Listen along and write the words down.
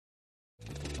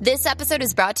This episode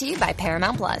is brought to you by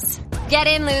Paramount Plus. Get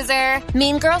in, loser!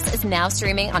 Mean Girls is now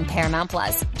streaming on Paramount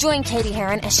Plus. Join Katie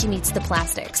Heron as she meets the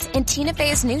plastics in Tina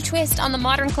Fey's new twist on the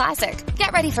modern classic.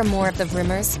 Get ready for more of the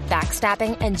rumors,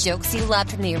 backstabbing, and jokes you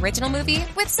loved from the original movie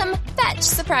with some fetch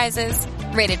surprises.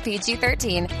 Rated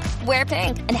PG-13. Wear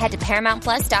pink and head to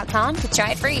ParamountPlus.com to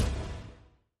try it free.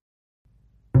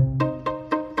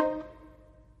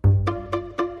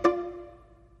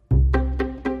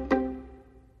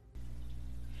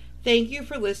 Thank you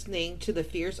for listening to the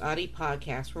Fierce Audie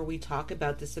podcast, where we talk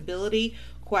about disability,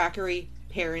 quackery,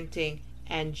 parenting,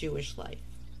 and Jewish life.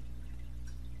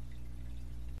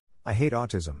 I hate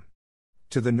autism.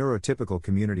 To the neurotypical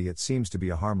community, it seems to be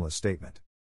a harmless statement.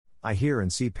 I hear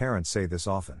and see parents say this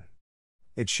often.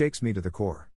 It shakes me to the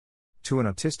core. To an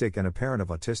autistic and a parent of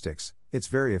autistics, it's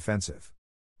very offensive.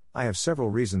 I have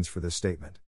several reasons for this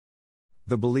statement.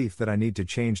 The belief that I need to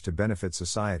change to benefit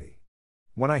society.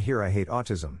 When I hear I hate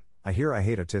autism, I hear I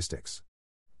hate autistics.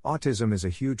 Autism is a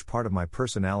huge part of my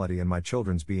personality and my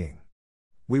children's being.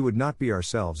 We would not be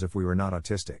ourselves if we were not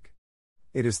autistic.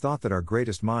 It is thought that our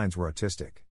greatest minds were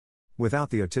autistic.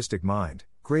 Without the autistic mind,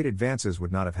 great advances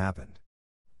would not have happened.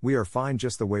 We are fine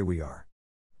just the way we are.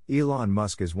 Elon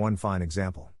Musk is one fine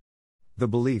example. The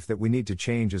belief that we need to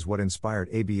change is what inspired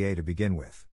ABA to begin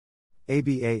with.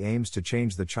 ABA aims to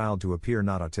change the child to appear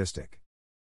not autistic.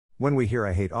 When we hear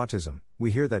I hate autism, we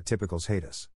hear that typicals hate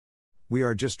us. We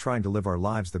are just trying to live our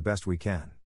lives the best we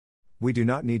can. We do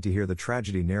not need to hear the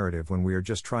tragedy narrative when we are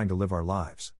just trying to live our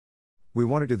lives. We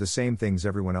want to do the same things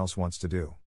everyone else wants to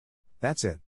do. That's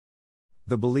it.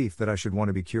 The belief that I should want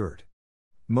to be cured.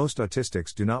 Most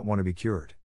autistics do not want to be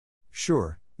cured.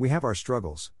 Sure, we have our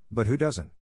struggles, but who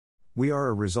doesn't? We are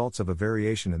a results of a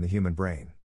variation in the human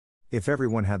brain. If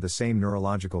everyone had the same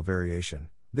neurological variation,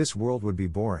 this world would be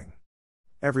boring.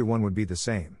 Everyone would be the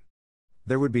same.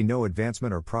 There would be no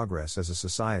advancement or progress as a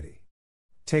society.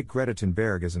 Take Greta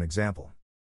Thunberg as an example.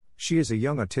 She is a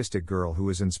young autistic girl who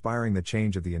is inspiring the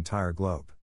change of the entire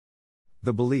globe.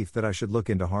 The belief that I should look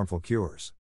into harmful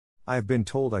cures. I have been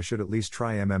told I should at least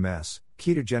try MMS,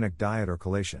 ketogenic diet or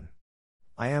chelation.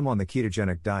 I am on the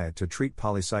ketogenic diet to treat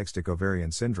polycystic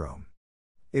ovarian syndrome.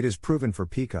 It is proven for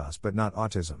PCOS but not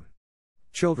autism.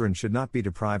 Children should not be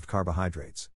deprived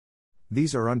carbohydrates.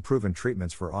 These are unproven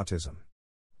treatments for autism.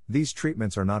 These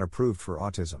treatments are not approved for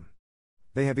autism.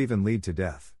 They have even lead to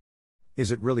death. Is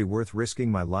it really worth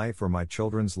risking my life or my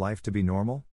children's life to be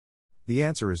normal? The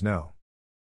answer is no.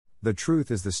 The truth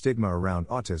is the stigma around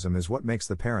autism is what makes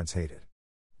the parents hate it.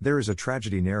 There is a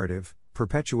tragedy narrative,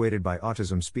 perpetuated by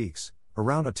Autism Speaks,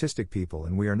 around autistic people,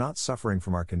 and we are not suffering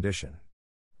from our condition.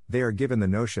 They are given the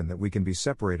notion that we can be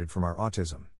separated from our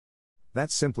autism.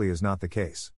 That simply is not the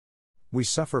case. We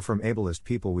suffer from ableist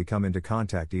people we come into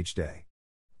contact each day.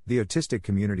 The autistic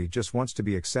community just wants to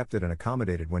be accepted and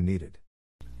accommodated when needed.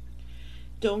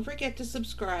 Don't forget to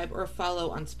subscribe or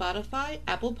follow on Spotify,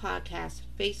 Apple Podcasts,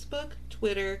 Facebook,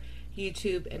 Twitter,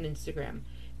 YouTube, and Instagram.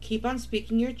 Keep on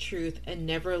speaking your truth and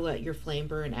never let your flame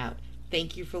burn out.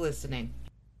 Thank you for listening.